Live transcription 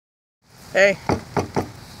Hey.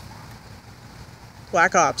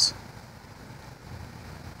 Black Ops.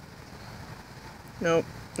 Nope,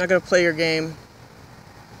 not gonna play your game.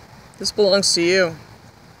 This belongs to you.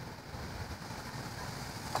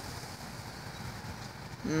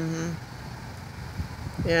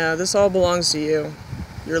 Yeah, this all belongs to you.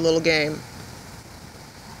 Your little game.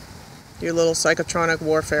 Your little psychotronic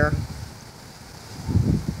warfare.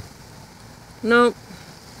 Nope.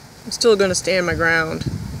 I'm still gonna stand my ground.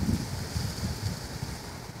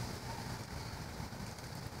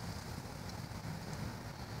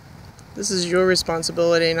 This is your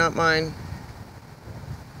responsibility, not mine.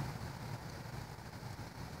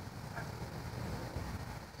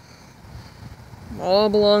 All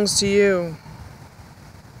belongs to you.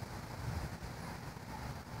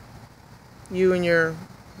 You and your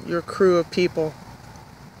crew of people.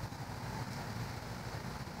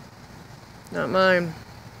 Not mine.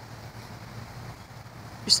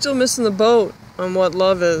 You're still missing the boat on what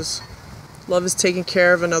love is. Love is taking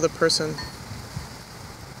care of another person.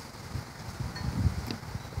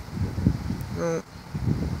 No.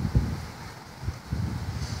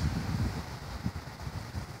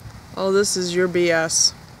 All this is your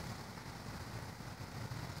BS.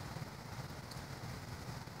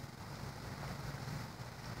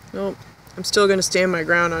 Nope. I'm still gonna stand my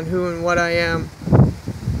ground on who and what I am.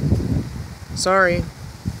 Sorry.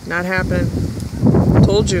 Not happening.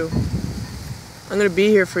 Told you. I'm gonna be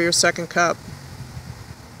here for your second cup.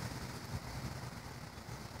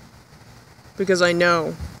 Because I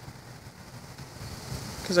know.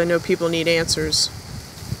 Because I know people need answers.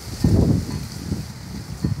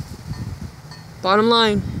 Bottom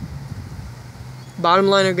line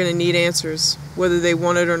are gonna need answers, whether they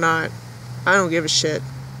want it or not. I don't give a shit.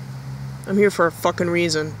 I'm here for a fucking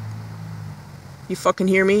reason. You fucking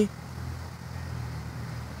hear me?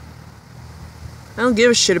 I don't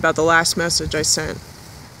give a shit about the last message I sent.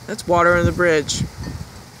 That's water under the bridge.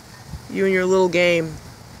 You and your little game.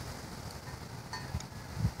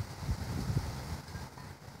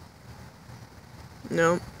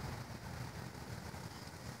 No.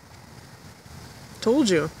 Told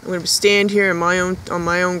you. I'm gonna stand here on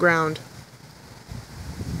my own ground.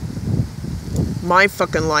 My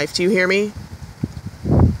fucking life. Do you hear me?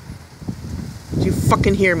 Do you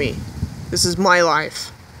fucking hear me? This is my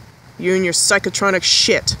life. You and your psychotronic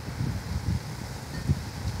shit.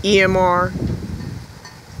 EMR.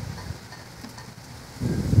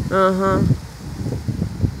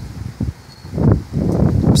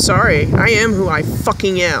 I'm sorry. I am who I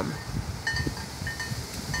fucking am.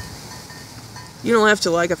 You don't have to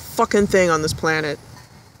like a fucking thing on this planet.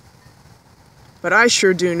 But I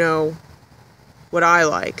sure do know what I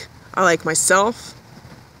like. I like myself.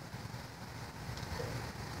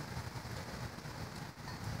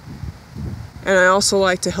 And I also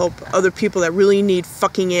like to help other people that really need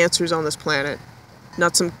fucking answers on this planet.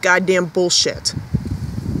 Not some goddamn bullshit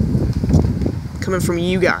coming from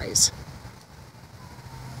you guys.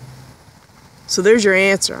 So there's your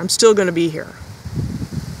answer. I'm still gonna be here.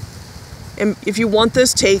 And if you want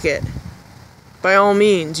this, take it. By all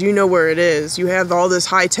means, you know where it is. You have all this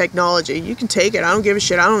high technology. You can take it. I don't give a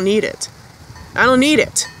shit. I don't need it. I don't need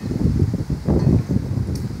it.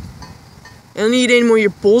 I don't need any more of your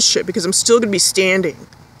bullshit because I'm still going to be standing.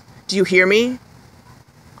 Do you hear me?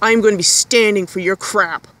 I'm going to be standing for your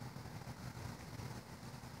crap.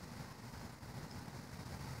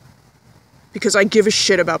 Because I give a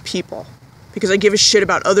shit about people. Because I give a shit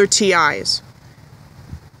about other TIs.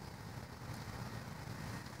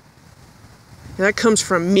 And that comes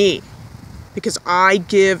from me. Because I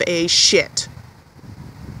give a shit.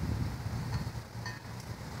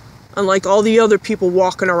 Unlike all the other people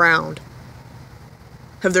walking around.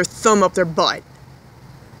 Have their thumb up their butt.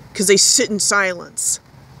 Because they sit in silence.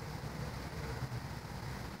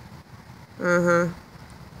 You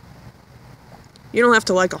don't have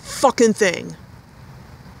to like a fucking thing.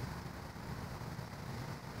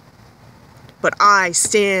 But I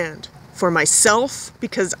stand for myself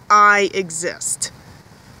because I exist.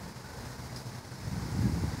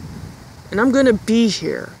 And I'm gonna be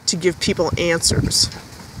here to give people answers.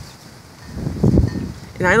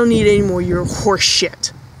 And I don't need any more of your horse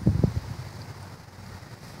shit.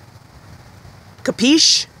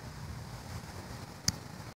 Capiche?